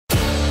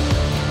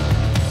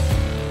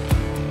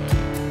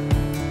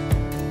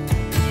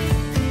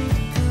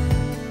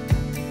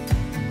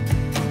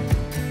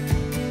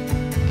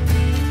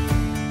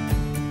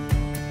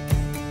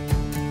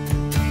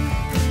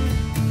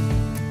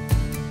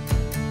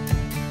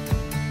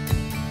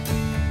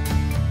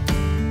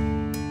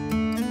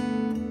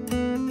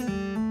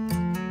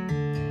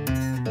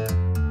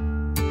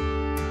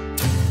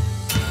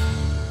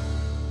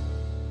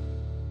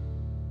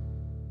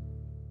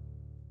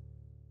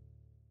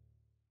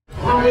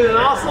with an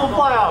Arsenal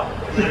player.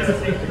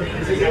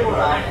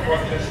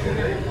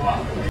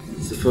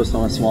 It's the first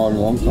time I smiled in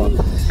a long time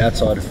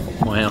outside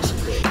of my house.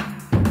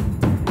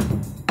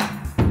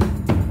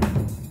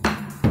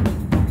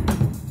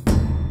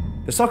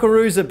 The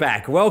Socceroos are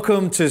back.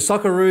 Welcome to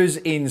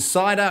Socceroos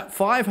Insider.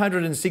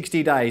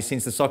 560 days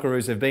since the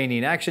Socceroos have been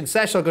in action.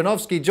 Sasa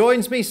Ognenovski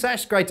joins me.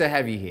 Sash, great to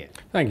have you here.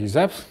 Thank you,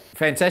 Zaps.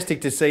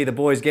 Fantastic to see the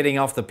boys getting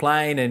off the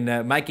plane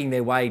and making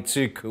their way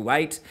to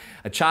Kuwait.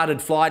 A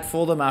chartered flight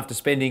for them after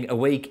spending a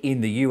week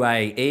in the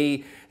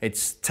UAE.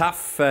 It's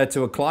tough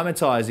to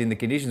acclimatise in the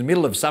conditions.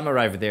 Middle of summer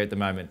over there at the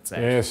moment, Sash.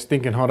 Yeah,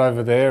 stinking hot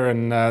over there,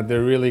 and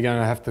they're really going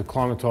to have to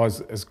acclimatise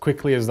as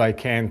quickly as they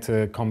can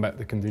to combat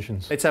the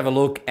conditions. Let's have a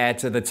look at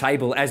the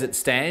table as it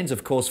stands.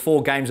 Of course,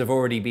 4 games have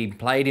already been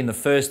played in the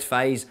first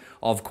phase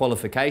of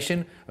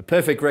qualification. A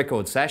perfect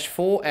record, Sash.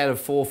 4 out of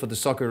 4 for the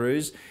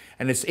Socceroos.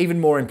 And it's even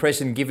more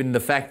impressive given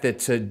the fact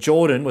that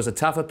Jordan was a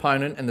tough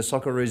opponent and the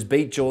Socceroos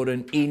beat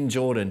Jordan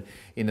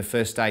in the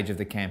first stage of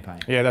the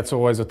campaign. Yeah, that's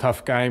always a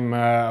tough game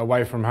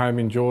away from home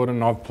in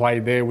Jordan. I've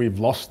played there, we've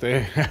lost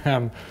there.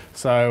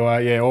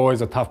 Yeah,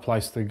 always a tough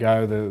place to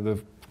go. The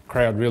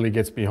crowd really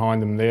gets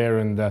behind them there,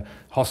 and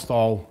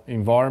hostile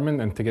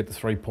environment, and to get the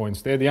 3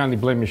 points there. The only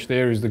blemish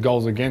there is the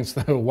goals against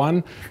the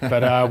 1,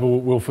 but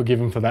we'll forgive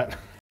them for that.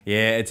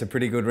 Yeah, it's a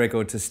pretty good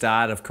record to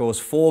start. Of course,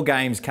 4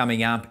 games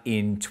coming up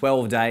in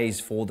 12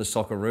 days for the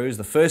Socceroos.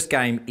 The first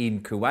game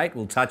in Kuwait.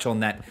 We'll touch on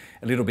that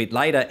a little bit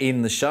later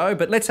in the show.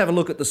 But let's have a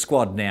look at the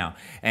squad now.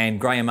 And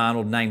Graham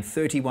Arnold named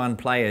 31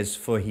 players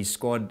for his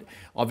squad.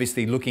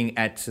 Obviously looking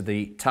at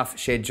the tough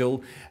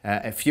schedule.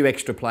 A few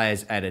extra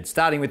players added.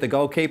 Starting with the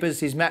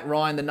goalkeepers, is Matt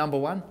Ryan the number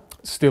 1?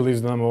 Still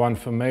is the number 1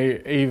 for me,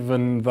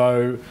 even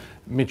though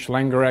Mitch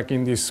Langerak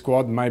in this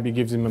squad maybe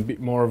gives him a bit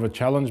more of a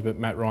challenge, but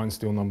Matt Ryan's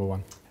still number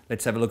 1.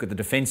 Let's have a look at the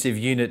defensive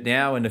unit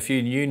now, and a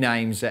few new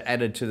names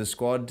added to the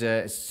squad.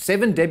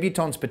 7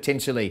 debutants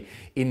potentially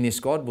in this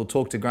squad. We'll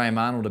talk to Graham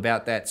Arnold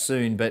about that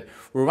soon. But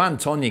Ruan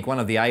Tonjik, one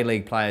of the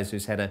A-League players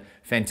who's had a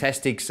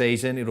fantastic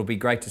season. It'll be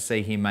great to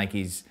see him make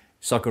his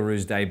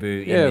Socceroos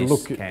debut in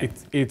this camp.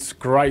 It's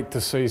great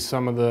to see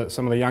some of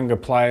the younger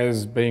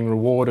players being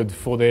rewarded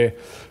for their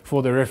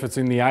efforts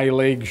in the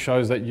A-League.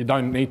 Shows that you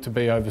don't need to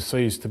be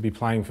overseas to be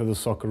playing for the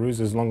Socceroos,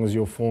 as long as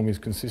your form is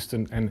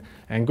consistent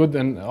and good.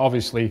 And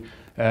obviously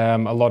a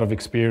lot of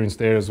experience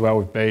there as well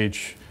with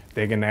Beach,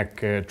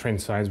 Deganak, Trent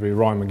Sainsbury,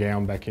 Ryan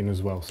McGowan back in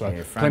as well. So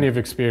yeah, plenty of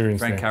experience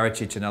Frank there.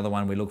 Karicic, another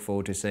one we look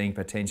forward to seeing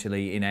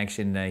potentially in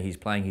action. He's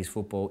playing his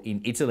football in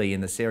Italy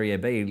in the Serie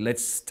B.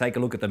 Let's take a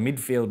look at the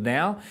midfield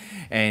now.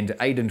 And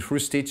Aiden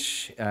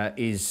Hrustic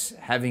is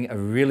having a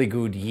really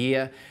good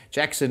year.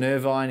 Jackson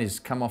Irvine has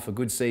come off a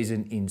good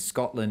season in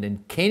Scotland.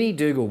 And Kenny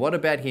Dougal, what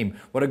about him?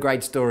 What a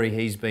great story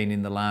he's been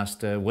in the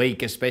last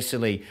week,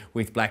 especially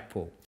with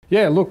Blackpool.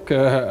 Yeah, look,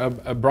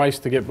 a brace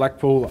to get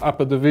Blackpool up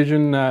a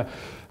division.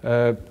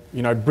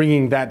 You know,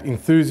 bringing that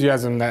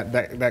enthusiasm,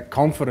 that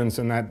confidence,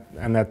 and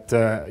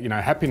that you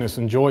know, happiness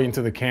and joy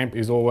into the camp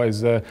is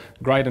always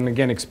great. And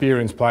again,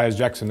 experienced players,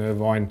 Jackson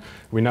Irvine.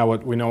 We know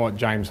what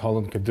James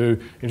Holland could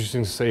do.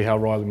 Interesting to see how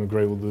Riley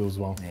McGree will do as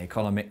well. Yeah,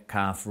 Colin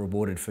Metcalfe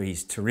rewarded for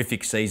his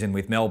terrific season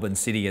with Melbourne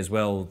City as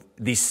well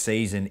this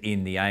season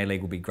in the A-League.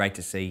 Will be great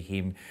to see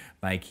him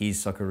make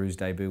his Socceroos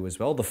debut as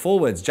well. The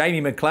forwards, Jamie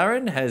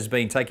McLaren has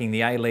been taking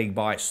the A-League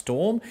by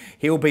storm.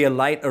 He'll be a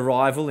late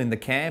arrival in the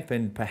camp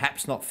and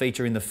perhaps not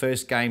feature in the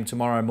first game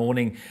tomorrow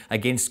morning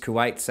against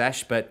Kuwait,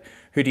 Sash. But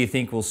who do you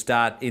think will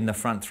start in the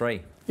front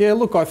 3? Yeah,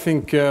 look, I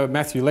think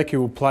Matthew Leckie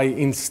will play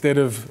instead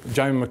of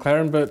Jamie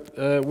McLaren,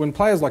 but when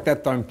players like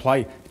that don't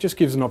play, it just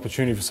gives an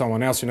opportunity for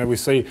someone else. You know, we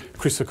see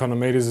Chris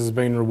Economides has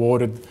been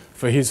rewarded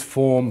for his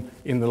form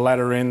in the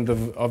latter end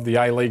of the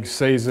A-League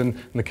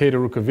season. Nikita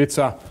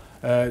Rukavica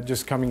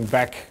just coming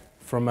back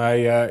from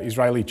a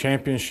Israeli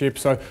championship.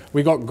 So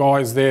we got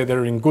guys there that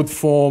are in good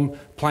form,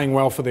 playing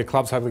well for their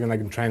clubs. Hopefully they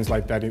can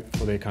translate that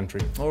for their country.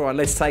 All right,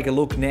 let's take a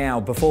look now,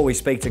 before we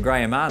speak to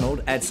Graham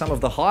Arnold, at some of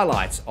the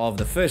highlights of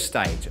the first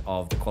stage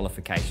of the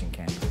qualification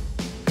camp.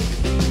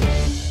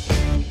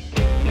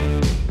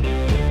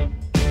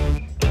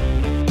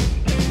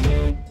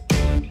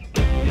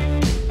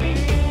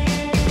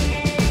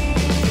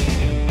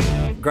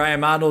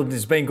 Graham Arnold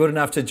has been good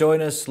enough to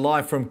join us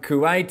live from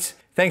Kuwait.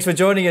 Thanks for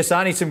joining us,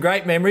 Arnie. Some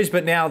great memories,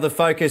 but now the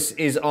focus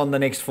is on the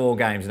next 4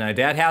 games, no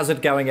doubt. How's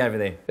it going over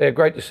there? Yeah,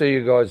 great to see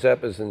you guys,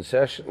 Zappers and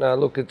Sash. No,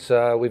 look, it's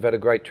we've had a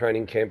great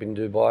training camp in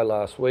Dubai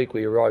last week.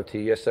 We arrived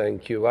here yesterday in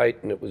Kuwait,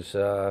 and it was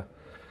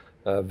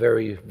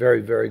very,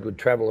 very, very good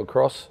travel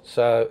across.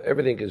 So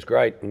everything is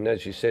great, and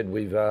as you said,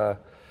 we've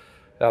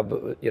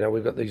you know,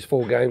 we've got these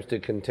 4 games to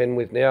contend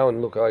with now,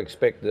 and look, I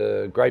expect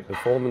great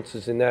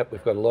performances in that.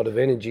 We've got a lot of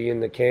energy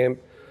in the camp.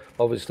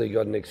 Obviously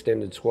got an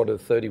extended squad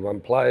of 31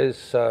 players,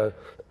 so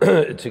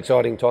it's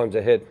exciting times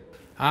ahead.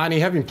 Arnie,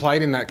 having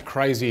played in that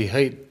crazy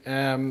heat,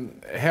 how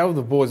have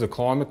the boys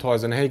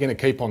acclimatised, and how are you going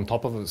to keep on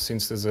top of it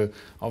since there's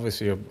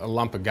obviously a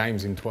lump of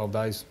games in 12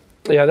 days?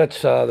 Yeah,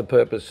 that's the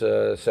purpose,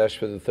 Sash,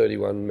 for the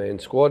 31-man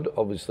squad,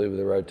 obviously with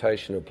a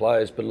rotation of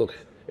players. But look,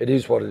 it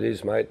is what it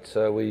is, mate.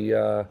 So we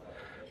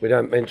we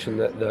don't mention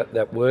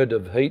that word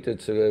of heat.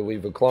 It's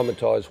we've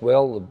acclimatised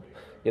well.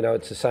 You know,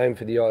 it's the same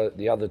for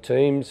the other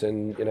teams,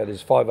 and you know,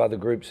 there's 5 other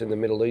groups in the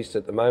Middle East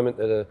at the moment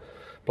that are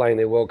playing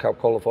their World Cup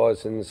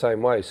qualifiers in the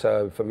same way.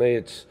 So for me,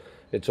 it's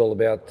all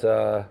about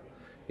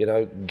you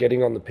know,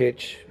 getting on the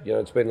pitch. You know,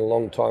 it's been a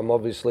long time,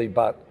 obviously,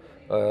 but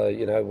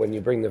you know, when you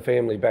bring the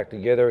family back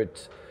together,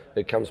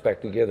 it comes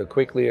back together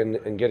quickly,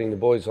 and getting the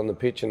boys on the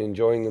pitch and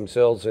enjoying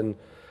themselves, and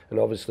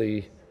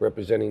obviously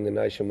representing the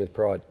nation with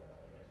pride.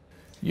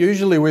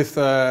 Usually with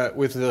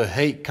the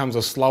heat comes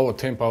a slower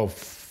tempo of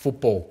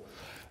football.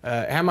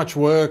 How much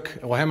work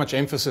or how much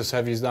emphasis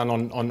have you done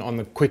on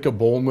the quicker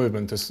ball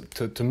movement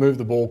to move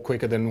the ball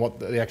quicker than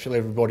what actually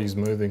everybody's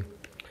moving?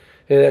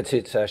 Yeah, that's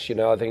it, Sash. You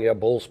know, I think our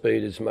ball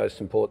speed is the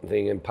most important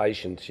thing, and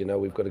patience. You know,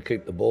 we've got to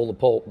keep the ball.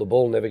 The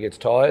ball never gets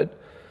tired,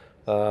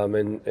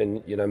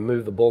 and you know,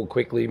 move the ball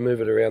quickly,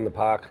 move it around the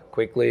park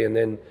quickly, and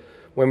then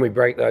when we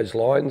break those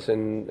lines,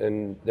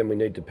 and then we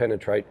need to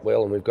penetrate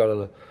well, and we've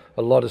got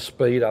a lot of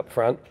speed up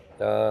front.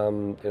 You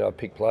know, I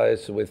pick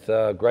players with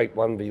great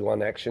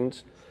 1v1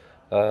 actions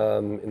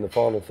in the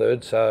final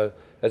third. So,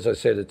 as I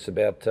said, it's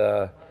about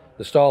the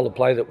style of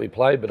play that we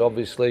play, but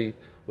obviously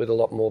with a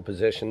lot more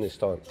possession this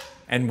time.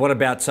 And what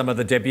about some of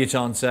the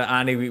debutants?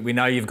 Arnie, we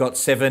know you've got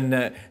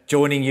 7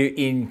 joining you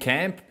in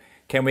camp.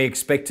 Can we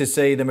expect to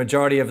see the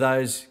majority of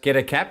those get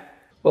a cap?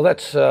 Well,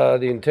 that's the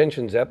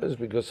intention, Zappers,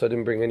 because I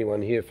didn't bring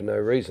anyone here for no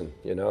reason,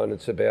 you know, and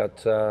it's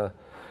about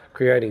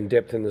creating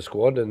depth in the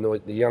squad, and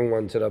the young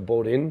ones that I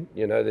brought in,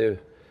 you know,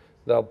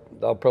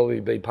 they'll probably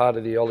be part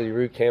of the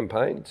Olyroos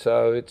campaign.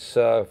 So it's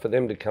for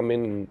them to come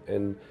in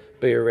and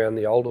be around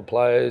the older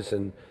players,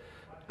 and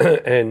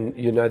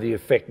you know, the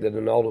effect that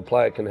an older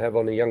player can have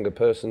on a younger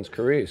person's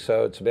career.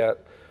 So it's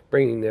about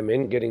bringing them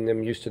in, getting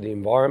them used to the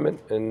environment,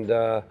 and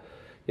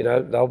you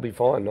know, they'll be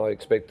fine. I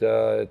expect you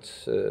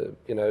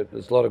know,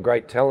 there's a lot of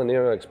great talent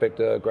here. I expect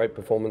great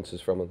performances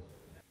from them.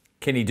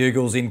 Kenny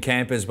Dougal's in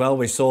camp as well.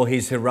 We saw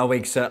his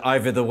heroics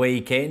over the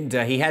weekend.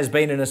 He has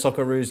been in a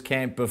Socceroos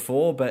camp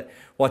before, but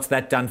what's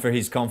that done for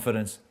his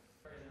confidence?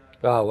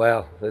 Oh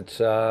wow, it's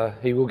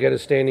he will get a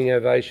standing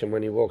ovation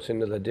when he walks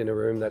into the dinner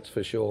room, that's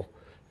for sure.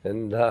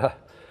 And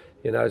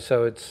you know,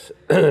 so it's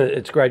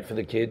it's great for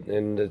the kid,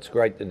 and it's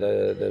great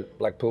that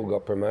Blackpool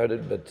got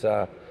promoted.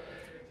 But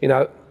you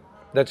know,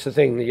 that's the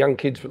thing. The young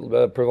kids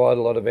provide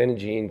a lot of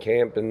energy in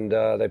camp, and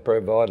they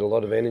provide a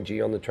lot of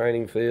energy on the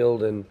training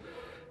field, and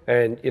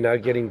you know,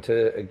 getting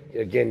to,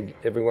 again,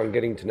 everyone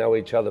getting to know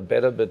each other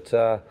better. But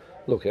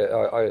look,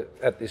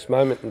 at this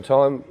moment in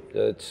time,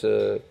 it's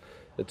an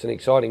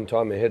exciting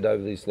time ahead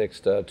over these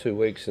next 2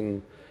 weeks,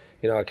 and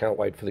you know, I can't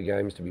wait for the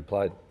games to be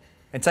played.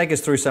 And take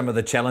us through some of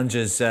the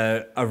challenges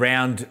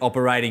around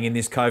operating in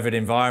this COVID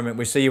environment.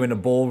 We see you in a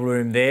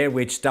ballroom there,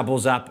 which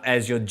doubles up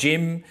as your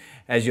gym,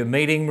 as your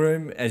meeting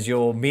room, as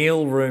your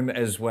meal room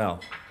as well.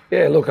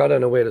 Yeah, look, I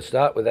don't know where to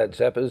start with that,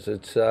 Zappers.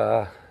 It's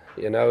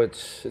you know,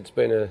 it's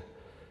been a,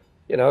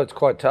 you know, it's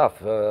quite tough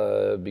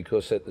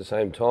because at the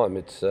same time,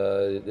 it's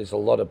there's a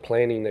lot of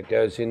planning that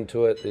goes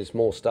into it. There's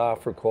more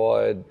staff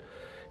required.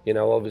 You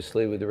know,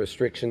 obviously with the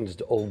restrictions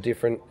all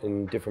different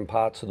in different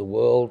parts of the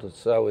world.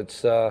 So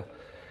it's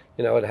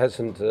you know, it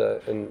hasn't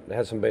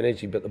been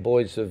easy, but the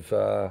boys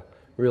have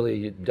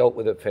really dealt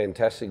with it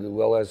fantastically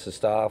well, as the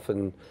staff.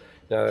 And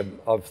you know,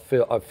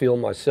 I feel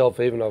myself,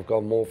 even I've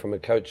gone more from a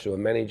coach to a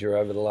manager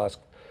over the last,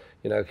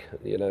 you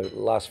know,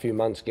 last few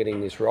months getting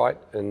this right.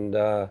 And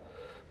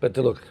but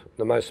to look,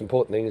 the most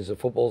important thing is the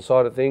football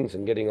side of things,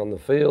 and getting on the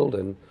field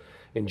and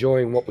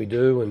enjoying what we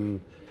do,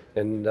 and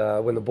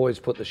when the boys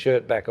put the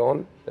shirt back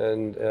on,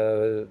 and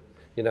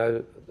you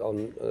know,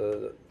 on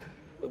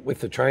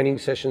with the training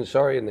sessions,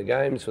 and the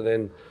games, so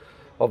then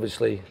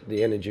obviously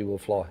the energy will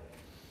fly.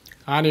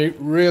 Arnie,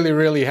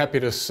 really happy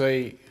to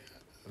see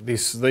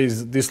this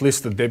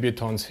list of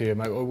debutants here,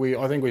 mate.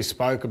 I think we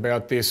spoke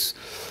about this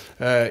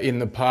in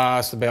the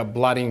past, about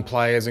blooding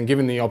players and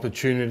giving the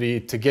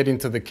opportunity to get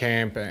into the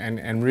camp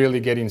and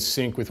really get in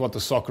sync with what the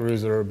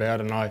Socceroos are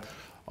about. And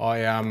I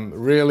am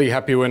really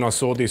happy when I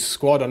saw this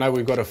squad. I know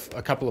we've got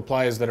a couple of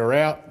players that are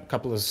out, a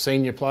couple of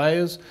senior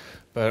players,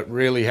 but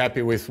really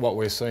happy with what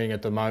we're seeing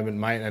at the moment,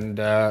 mate. And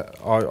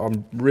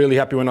I'm really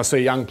happy when I see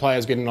young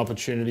players getting an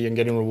opportunity and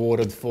getting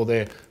rewarded for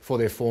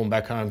their form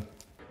back home.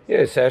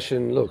 Yeah, Sash,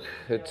 and look,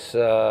 it's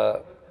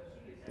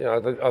you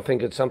know, I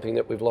think it's something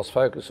that we've lost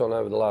focus on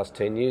over the last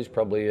 10 years,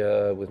 probably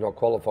with not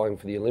qualifying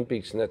for the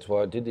Olympics, and that's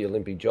why I did the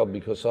Olympic job,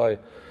 because I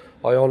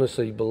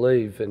honestly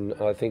believe, and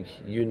I think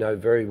you know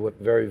very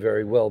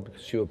well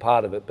because you were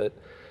part of it, but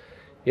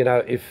you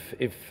know, if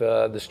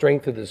the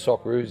strength of the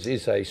Socceroos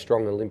is a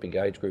strong Olympic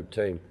age group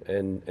team,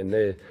 and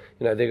they're,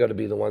 you know, they've got to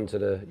be the ones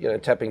that are, you know,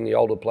 tapping the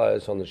older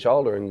players on the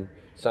shoulder and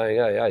saying,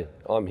 hey,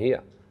 I'm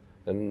here,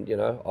 and you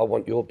know, I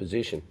want your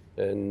position,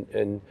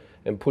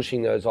 and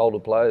pushing those older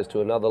players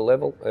to another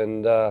level,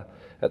 and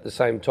at the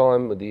same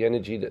time, with the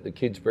energy that the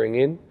kids bring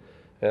in,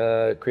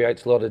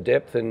 creates a lot of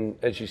depth. And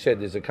as you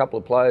said, there's a couple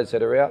of players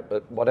that are out,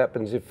 but what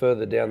happens if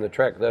further down the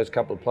track those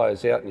couple of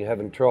players out and you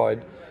haven't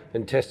tried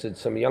and tested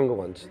some younger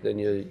ones, then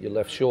you're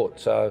left short.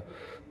 So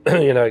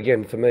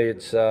again, for me,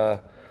 it's the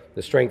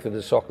strength of the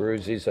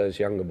Socceroos is those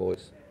younger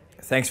boys.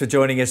 Thanks for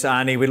joining us,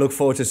 Arnie. We look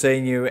forward to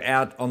seeing you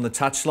out on the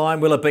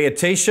touchline. Will it be a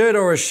T-shirt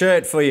or a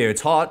shirt for you?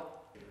 It's hot.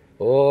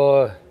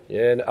 Oh,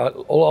 yeah.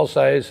 All I'll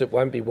say is it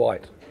won't be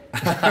white.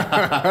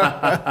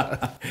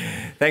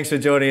 Thanks for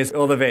joining us.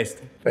 All the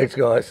best. Thanks,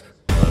 guys.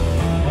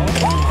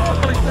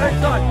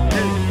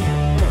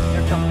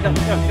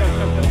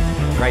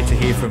 Great to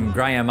hear from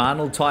Graham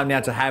Arnold. Time now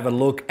to have a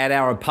look at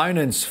our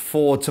opponents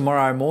for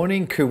tomorrow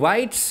morning.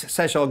 Kuwait,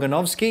 Sasa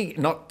Ognenovski,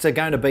 not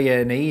going to be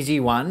an easy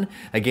one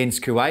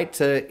against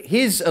Kuwait.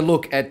 Here's a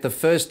look at the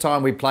first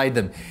time we played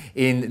them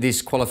in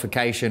this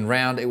qualification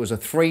round. It was a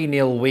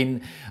 3-0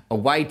 win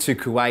away to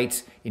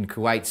Kuwait in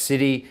Kuwait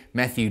City.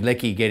 Matthew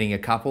Leckie getting a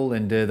couple,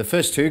 and the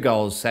first 2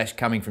 goals, Sash,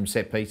 coming from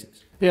set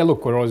pieces. Yeah,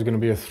 look, we're always going to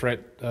be a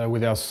threat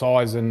with our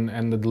size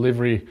and the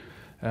delivery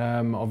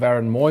of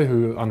Aaron Moy,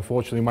 who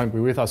unfortunately won't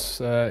be with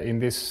us in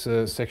this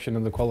section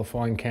of the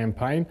qualifying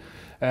campaign.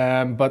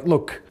 But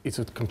look, it's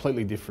a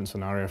completely different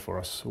scenario for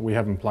us. We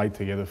haven't played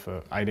together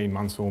for 18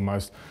 months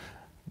almost.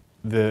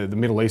 The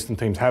Middle Eastern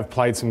teams have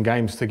played some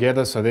games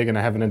together, so they're going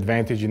to have an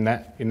advantage in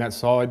that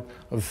side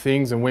of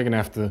things, and we're going to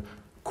have to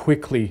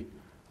quickly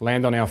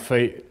land on our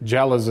feet,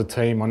 gel as a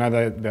team. I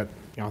know that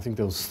I think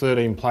there was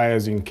 13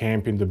 players in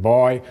camp in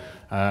Dubai,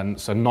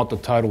 so not the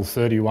total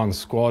 31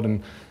 squad,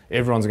 and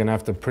everyone's going to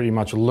have to pretty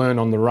much learn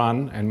on the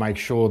run and make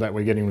sure that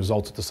we're getting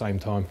results at the same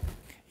time.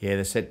 Yeah,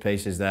 the set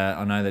pieces,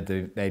 I know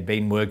that they've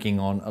been working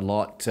on a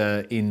lot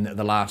in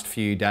the last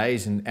few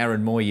days. And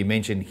Aaron Moy, you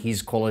mentioned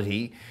his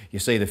quality. You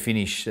see the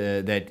finish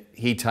that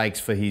he takes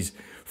for his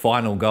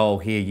final goal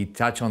here. You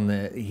touch on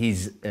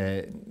his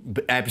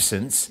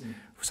absence.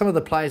 Some of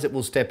the players that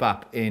will step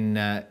up in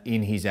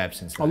his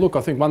absence. Oh, look,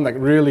 I think one that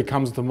really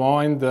comes to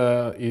mind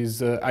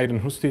is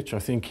Aiden Hustic. I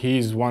think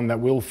he's one that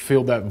will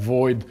fill that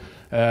void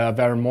of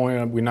Aaron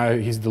Moy. We know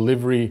his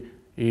delivery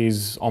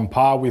is on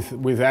par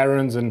with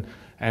Aaron's, and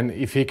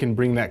if he can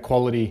bring that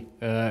quality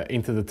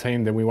into the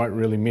team, then we won't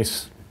really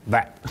miss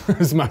that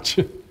as much.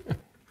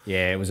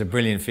 Yeah, it was a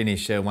brilliant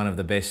finish, one of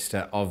the best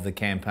of the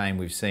campaign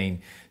we've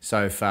seen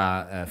so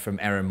far from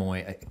Aaron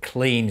Moy, a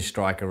clean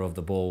striker of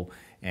the ball,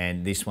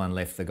 and this one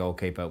left the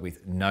goalkeeper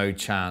with no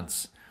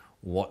chance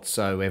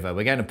whatsoever.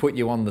 We're going to put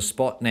you on the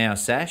spot now,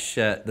 Sash.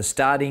 The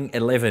starting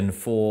 11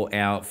 for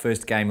our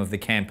first game of the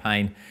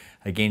campaign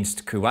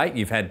against Kuwait.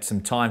 You've had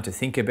some time to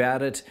think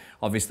about it.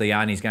 Obviously,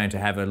 Arnie's going to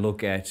have a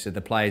look at the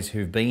players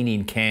who've been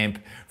in camp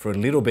for a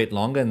little bit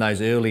longer and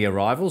those early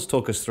arrivals.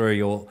 Talk us through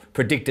your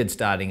predicted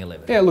starting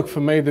 11. Yeah, look,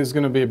 for me, there's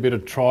going to be a bit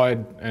of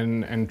tried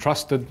and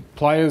trusted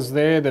players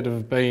there that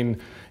have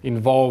been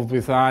involved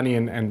with Arnie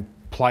and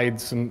played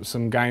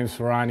some games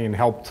for Arnie and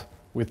helped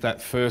with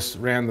that first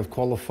round of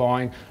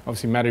qualifying.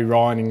 Obviously, Matty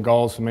Ryan in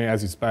goals for me,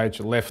 as his badge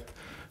left.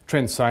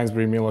 Trent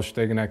Sainsbury, Milos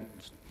Steganak,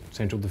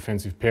 central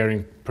defensive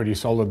pairing, pretty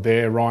solid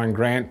there. Ryan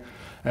Grant.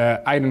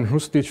 Aiden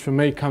Hustic for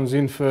me comes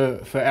in for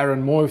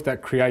Aaron Moy with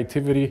that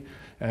creativity.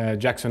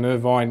 Jackson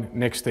Irvine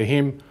next to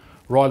him.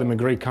 Riley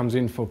McGree comes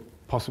in for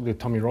possibly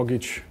Tommy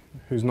Rogic,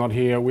 who's not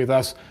here with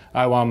us.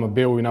 Awer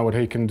Mabil, we know what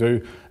he can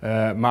do.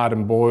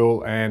 Martin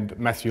Boyle and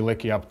Matthew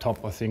Leckie up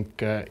top, I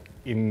think,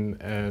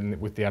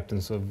 with the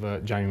absence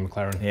of Jamie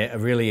McLaren. Yeah, a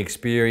really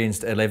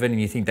experienced 11, and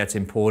you think that's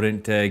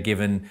important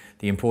given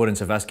the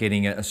importance of us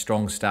getting a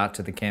strong start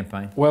to the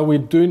campaign? Well, we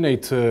do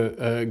need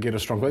to get a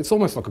strong... It's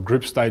almost like a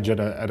group stage at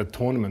a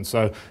tournament,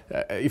 so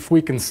if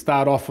we can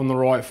start off on the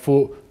right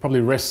foot, probably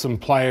rest some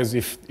players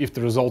if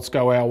the results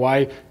go our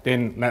way,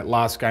 then that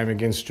last game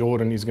against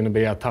Jordan is going to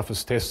be our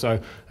toughest test, so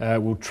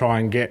we'll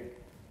try and get...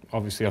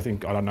 Obviously, I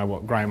don't know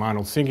what Graham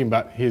Arnold's thinking,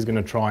 but he's going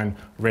to try and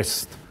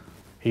rest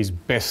his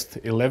best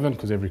 11,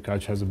 because every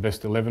coach has a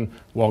best 11,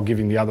 while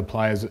giving the other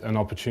players an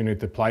opportunity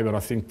to play. But I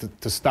think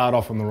to start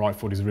off on the right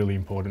foot is really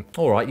important.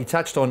 All right, you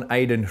touched on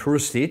Aiden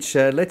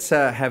Hustic. Let's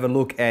have a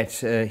look at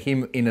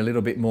him in a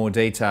little bit more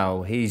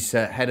detail. He's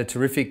had a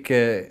terrific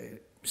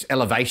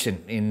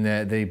elevation in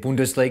the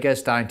Bundesliga,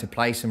 starting to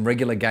play some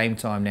regular game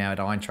time now at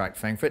Eintracht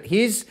Frankfurt.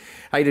 Here's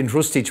Aiden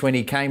Hustic when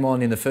he came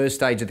on in the first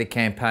stage of the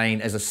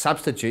campaign as a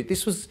substitute.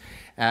 This was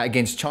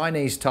against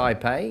Chinese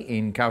Taipei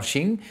in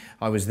Kaohsiung.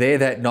 I was there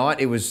that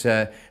night. It was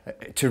a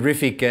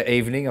terrific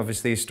evening.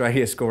 Obviously,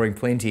 Australia scoring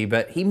plenty,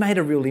 but he made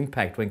a real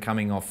impact when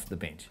coming off the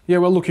bench. Yeah,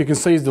 well, look, you can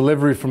see his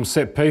delivery from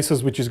set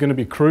pieces, which is going to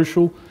be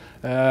crucial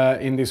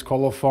in this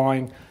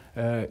qualifying.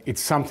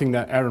 It's something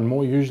that Aaron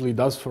Moy usually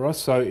does for us,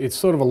 so it's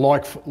sort of a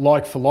like for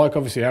like.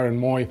 Obviously, Aaron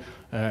Moy,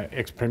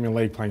 ex-Premier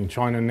League, playing in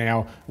China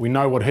now. We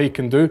know what he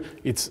can do.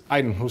 It's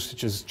Aiden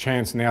Hustic's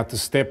chance now to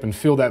step and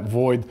fill that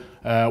void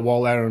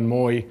while Aaron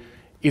Moy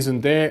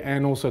isn't there,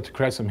 and also to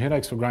create some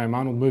headaches for Graham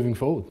Arnold moving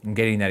forward. And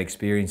getting that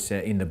experience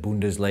in the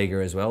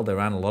Bundesliga as well. There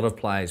aren't a lot of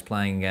players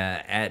playing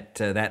at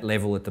that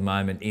level at the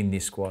moment in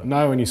this squad.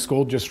 No, and he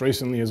scored just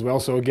recently as well.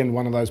 So again,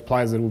 one of those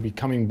players that will be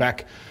coming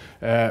back,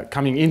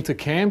 coming into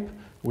camp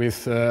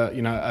with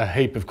a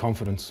heap of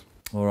confidence.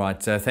 All right,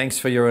 thanks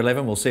for your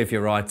 11. We'll see if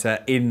you're right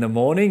in the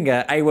morning.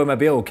 Awer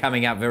Mabil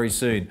coming up very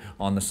soon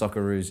on the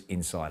Socceroos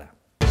Insider.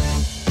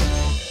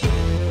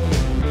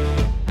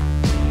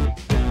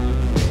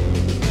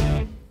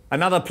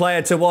 Another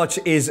player to watch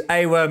is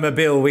Awer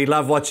Mabil. We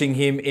love watching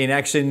him in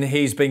action.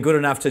 He's been good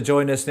enough to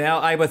join us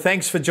now. Awer,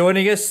 thanks for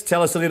joining us.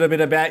 Tell us a little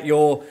bit about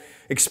your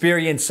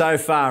experience so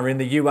far in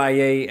the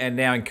UAE and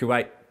now in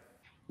Kuwait.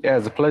 Yeah,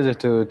 it's a pleasure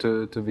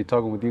to be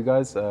talking with you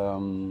guys.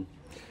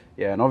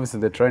 Yeah, and obviously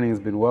the training has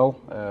been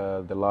well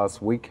the last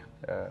week.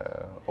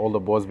 All the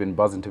boys have been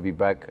buzzing to be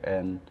back,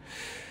 and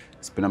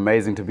it's been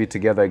amazing to be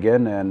together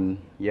again and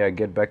yeah,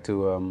 get back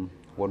to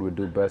what we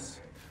do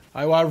best.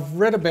 I've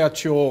read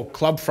about your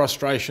club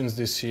frustrations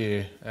this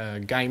year,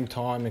 game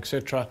time,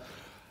 etc.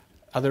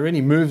 Are there any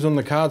moves on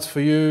the cards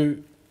for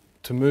you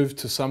to move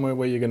to somewhere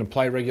where you're going to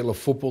play regular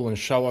football and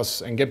show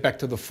us and get back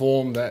to the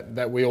form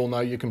that we all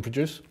know you can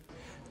produce?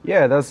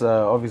 Yeah, that's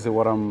obviously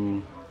what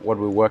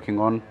we're working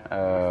on.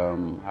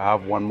 I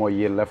have one more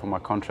year left on my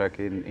contract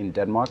in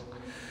Denmark.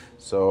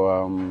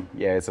 So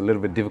yeah, it's a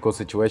little bit difficult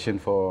situation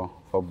for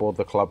both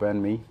the club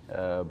and me,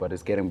 but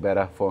it's getting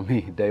better for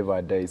me day by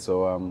day.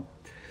 So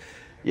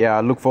yeah,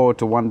 I look forward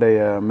to one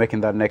day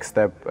making that next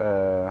step,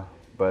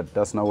 but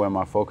that's not where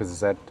my focus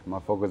is at. My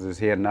focus is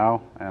here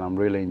now, and I'm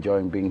really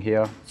enjoying being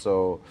here.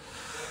 So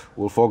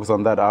we'll focus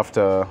on that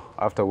after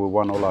we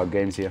won all our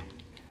games here.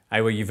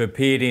 Awer, you've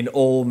appeared in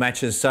all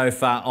matches so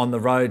far on the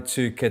road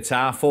to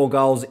Qatar, 4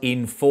 goals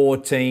in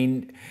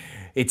 14.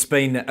 It's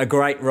been a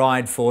great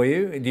ride for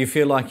you. Do you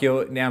feel like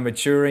you're now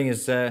maturing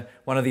as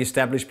one of the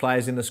established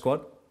players in the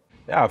squad?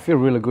 Yeah, I feel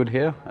really good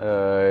here.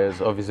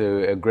 It's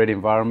obviously a great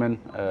environment.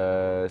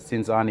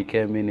 Since Arnie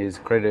came in, it's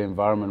created an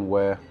environment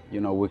where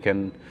we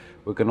can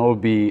all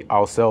be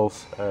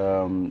ourselves,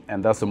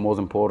 and that's the most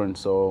important.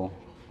 So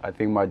I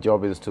think my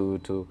job is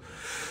to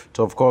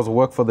of course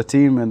work for the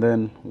team, and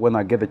then when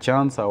I get the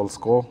chance, I will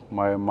score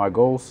my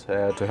goals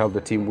to help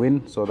the team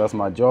win. So that's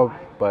my job.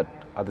 But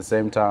at the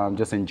same time, I'm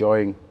just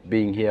enjoying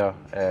being here,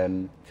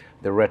 and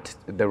the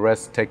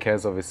rest take care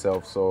of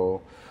itself.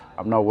 So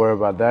I'm not worried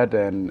about that,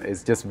 and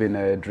it's just been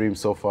a dream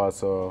so far,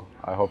 so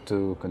I hope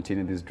to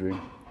continue this dream.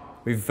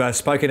 We've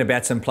spoken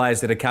about some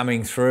players that are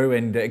coming through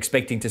and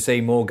expecting to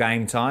see more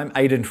game time.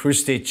 Aiden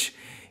Hrustic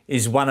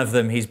is one of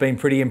them. He's been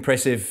pretty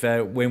impressive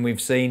when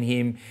we've seen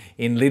him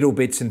in little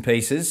bits and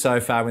pieces so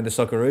far in the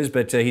Socceroos,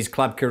 but his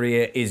club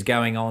career is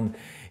going on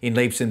in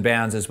leaps and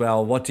bounds as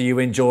well. What do you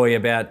enjoy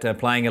about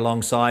playing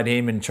alongside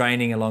him and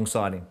training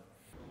alongside him?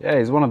 Yeah,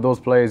 he's one of those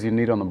players you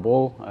need on the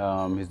ball.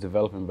 He's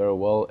developing very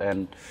well,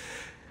 and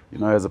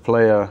as a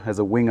player, as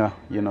a winger,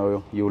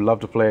 you love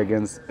to play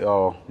against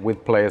or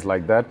with players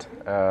like that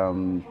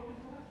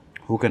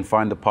who can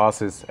find the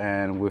passes.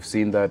 And we've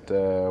seen that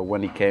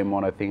when he came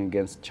on, I think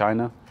against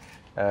China,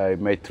 he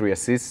made 3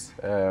 assists.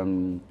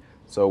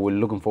 So we're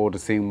looking forward to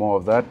seeing more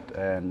of that.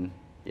 And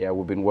yeah,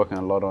 we've been working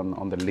a lot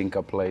on the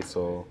link-up play.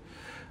 So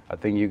I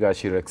think you guys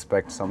should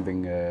expect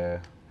something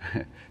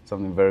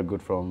something very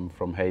good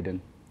from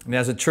Hayden. Now,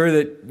 is it true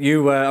that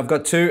you, I've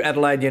got 2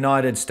 Adelaide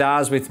United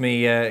stars with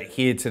me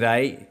here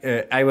today,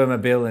 Awer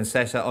Mabil and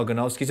Sasa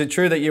Ognenovski. Is it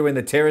true that you were in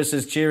the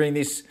terraces cheering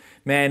this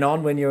man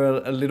on when you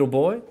were a little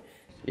boy?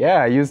 Yeah,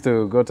 I used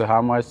to go to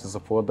Hamaj to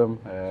support them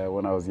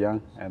when I was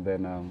young, and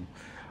then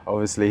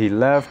obviously he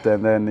left,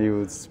 and then he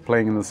was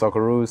playing in the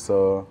Socceroos,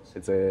 so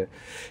it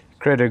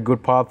created a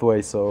good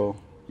pathway. So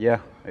yeah,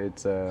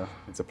 it's a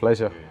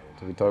pleasure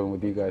to be talking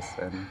with you guys.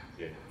 And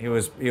he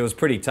was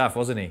pretty tough,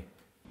 wasn't he?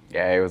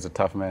 Yeah, he was a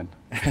tough man.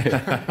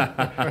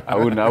 I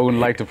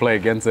wouldn't like to play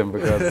against him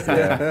because,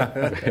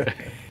 yeah.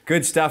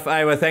 Good stuff,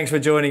 Awer. Thanks for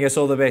joining us.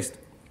 All the best.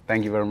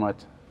 Thank you very much.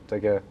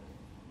 Take care.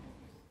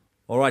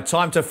 All right,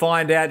 time to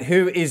find out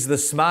who is the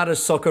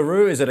smartest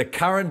Socceroo. Is it a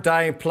current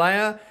day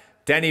player,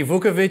 Danny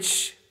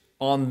Vukovic?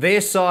 On their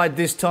side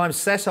this time,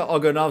 Sasa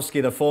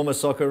Ognenovski, the former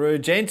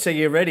Socceroo. Gents, are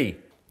you ready?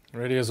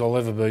 Ready as I'll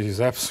ever be,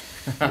 Zaps.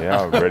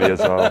 Yeah, I'm ready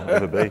as I'll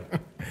ever be.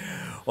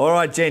 All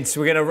right, gents,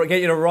 we're going to get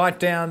you to write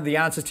down the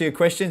answers to your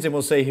questions, and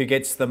we'll see who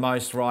gets the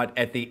most right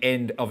at the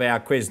end of our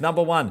quiz.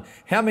 Number 1,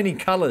 how many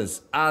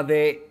colours are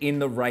there in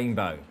the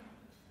rainbow?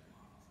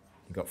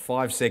 You've got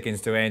 5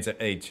 seconds to answer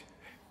each.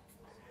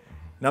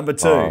 Number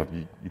 2. Oh,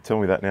 you tell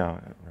me that now.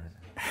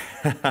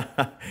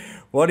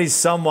 What is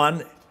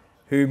someone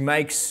who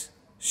makes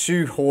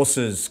shoe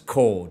horses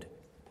called?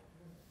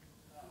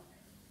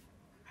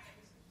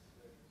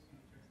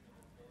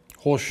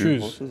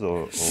 Horseshoes. Horses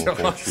or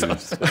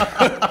horseshoes?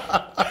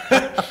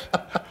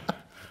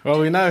 Well,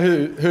 we know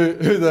who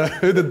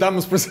the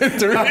dumbest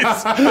presenter is.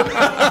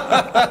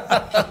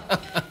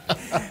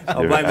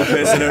 I'll blame the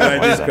person who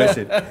made this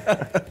question.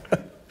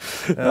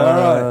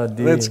 All right,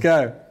 let's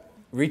go.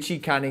 Richie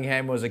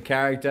Cunningham was a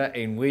character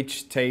in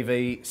which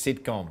TV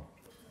sitcom?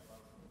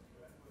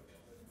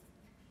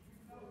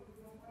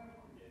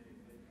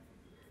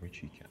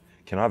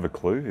 Can I have a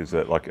clue? Is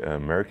that like an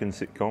American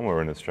sitcom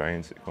or an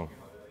Australian sitcom?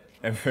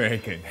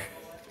 American.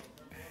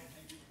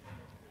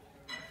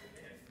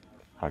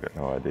 I got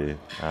no idea.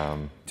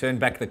 Turn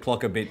back the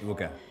clock a bit,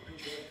 Vuka.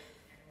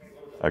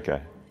 Okay.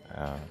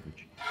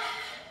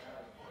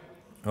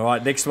 All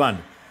right, next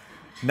one.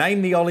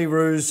 Name the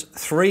Olyroos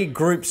 3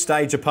 group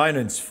stage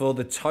opponents for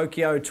the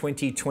Tokyo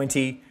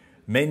 2020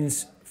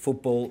 men's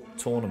football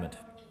tournament.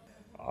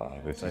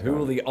 So who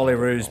will the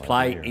Socceroos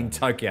play in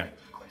Tokyo?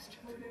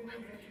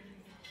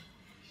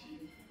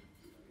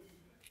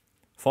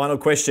 Final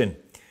question.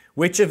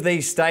 Which of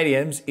these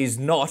stadiums is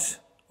not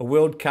a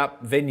World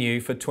Cup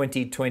venue for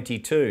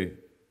 2022?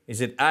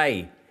 Is it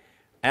A,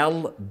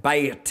 Al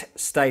Bayt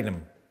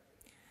Stadium,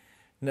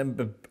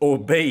 or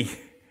B,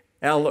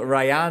 Al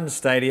Rayyan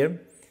Stadium,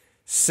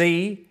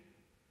 C,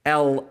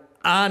 Al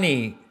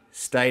Ani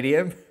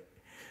Stadium,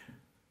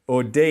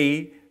 or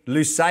D,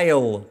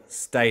 Lusail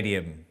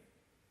Stadium?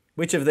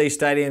 Which of these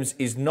stadiums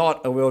is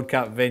not a World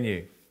Cup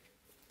venue?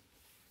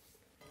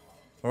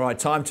 All right,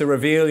 time to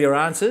reveal your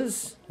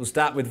answers. We'll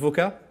start with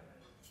Vuka.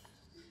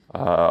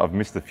 I've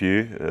missed a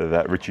few.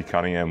 That Richie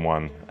Cunningham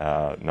one,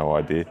 no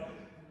idea.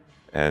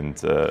 And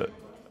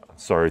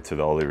sorry to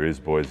the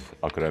Socceroos boys,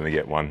 I could only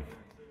get one.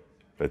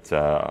 But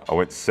I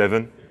went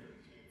 7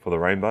 for the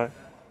Rainbow.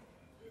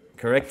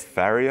 Correct.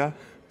 Farrier.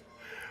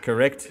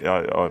 Correct.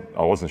 I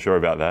wasn't sure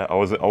about that. I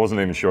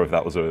wasn't even sure if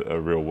that was a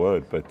real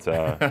word. But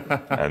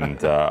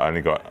and I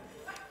only got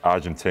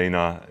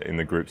Argentina in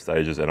the group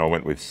stages, and I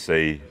went with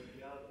C,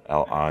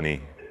 Al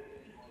Ani.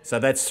 So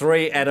that's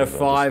 3 out of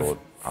 5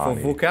 for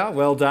Vuka.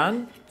 Well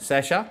done,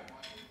 Sasha.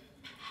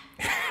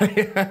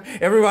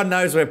 Everyone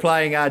knows we're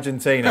playing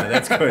Argentina.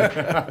 That's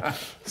good.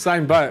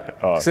 Same boat.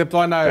 Except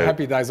I know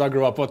Happy Days. I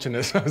grew up watching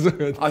this.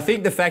 I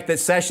think the fact that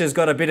Sasha's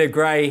got a bit of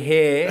grey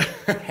hair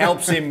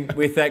helps him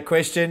with that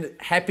question.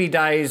 Happy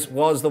Days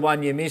was the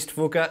one you missed,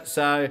 Vuka.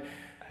 So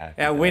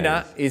our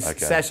winner is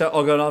Sasa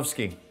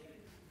Ognenovski.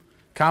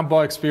 Can't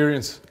buy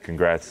experience.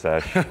 Congrats,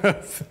 Sash.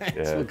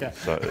 Thanks,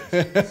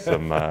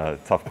 some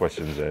tough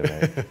questions there,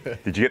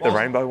 mate. Did you get the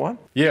rainbow one?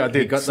 Yeah, I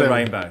did. You got the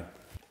rainbow.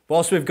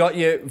 Whilst we've got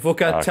you,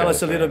 Vuka, tell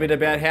us a little bit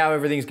about how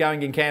everything's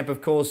going in camp.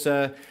 Of course,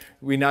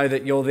 we know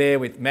that you're there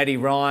with Matty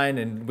Ryan,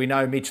 and we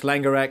know Mitch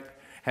Langerak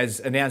has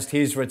announced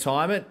his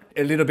retirement.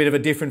 A little bit of a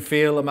different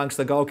feel amongst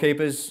the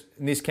goalkeepers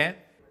in this camp?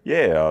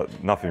 Yeah,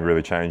 nothing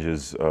really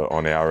changes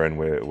on our end.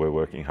 We're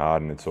working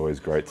hard, and it's always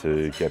great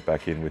to get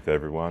back in with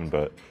everyone,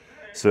 but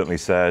certainly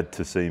sad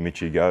to see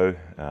Mitchy go.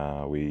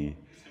 We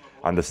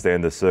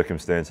understand the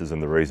circumstances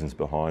and the reasons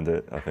behind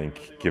it. I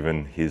think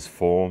given his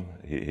form,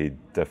 he'd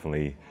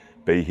definitely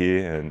be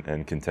here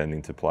and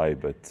contending to play,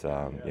 but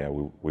yeah,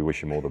 we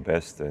wish him all the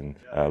best and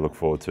look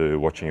forward to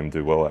watching him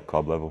do well at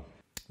club level.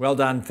 Well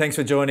done. Thanks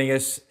for joining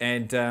us,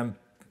 and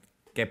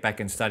get back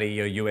and study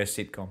your US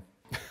sitcom.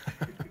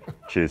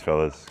 Cheers,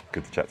 fellas.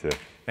 Good to chat to you.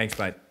 Thanks,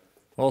 mate.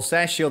 Well,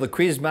 Sash, you're the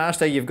quiz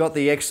master. You've got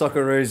the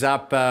ex-Socceroos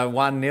up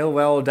 1-0.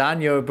 Well done.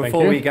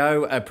 Before we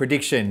go, a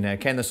prediction.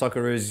 Can the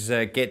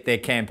Socceroos get their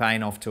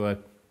campaign off to a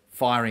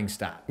firing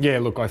start? Yeah,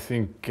 look, I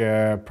think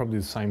probably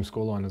the same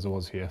scoreline as it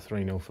was here,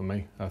 3-0 for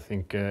me. I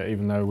think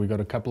even though we got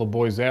a couple of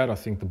boys out, I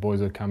think the boys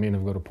that come in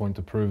have got a point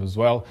to prove as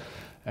well,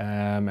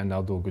 and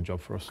they'll do a good job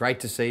for us. Great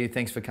to see you.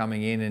 Thanks for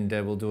coming in, and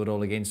we'll do it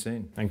all again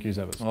soon. Thank you,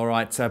 Zappos. All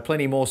right, so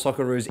plenty more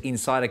Socceroos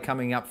Insider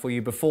coming up for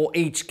you before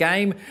each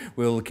game.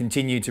 We'll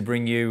continue to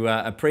bring you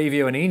a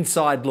preview, an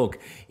inside look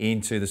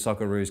into the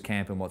Socceroos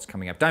camp and what's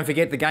coming up. Don't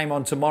forget the game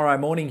on tomorrow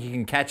morning. You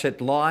can catch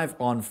it live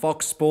on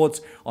Fox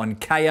Sports, on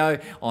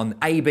Kayo, on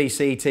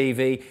ABC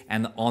TV,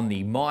 and on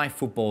the My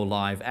Football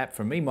Live app.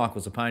 From me,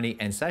 Michael Zappone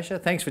and Sasha,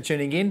 thanks for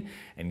tuning in,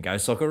 and go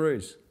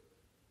Socceroos.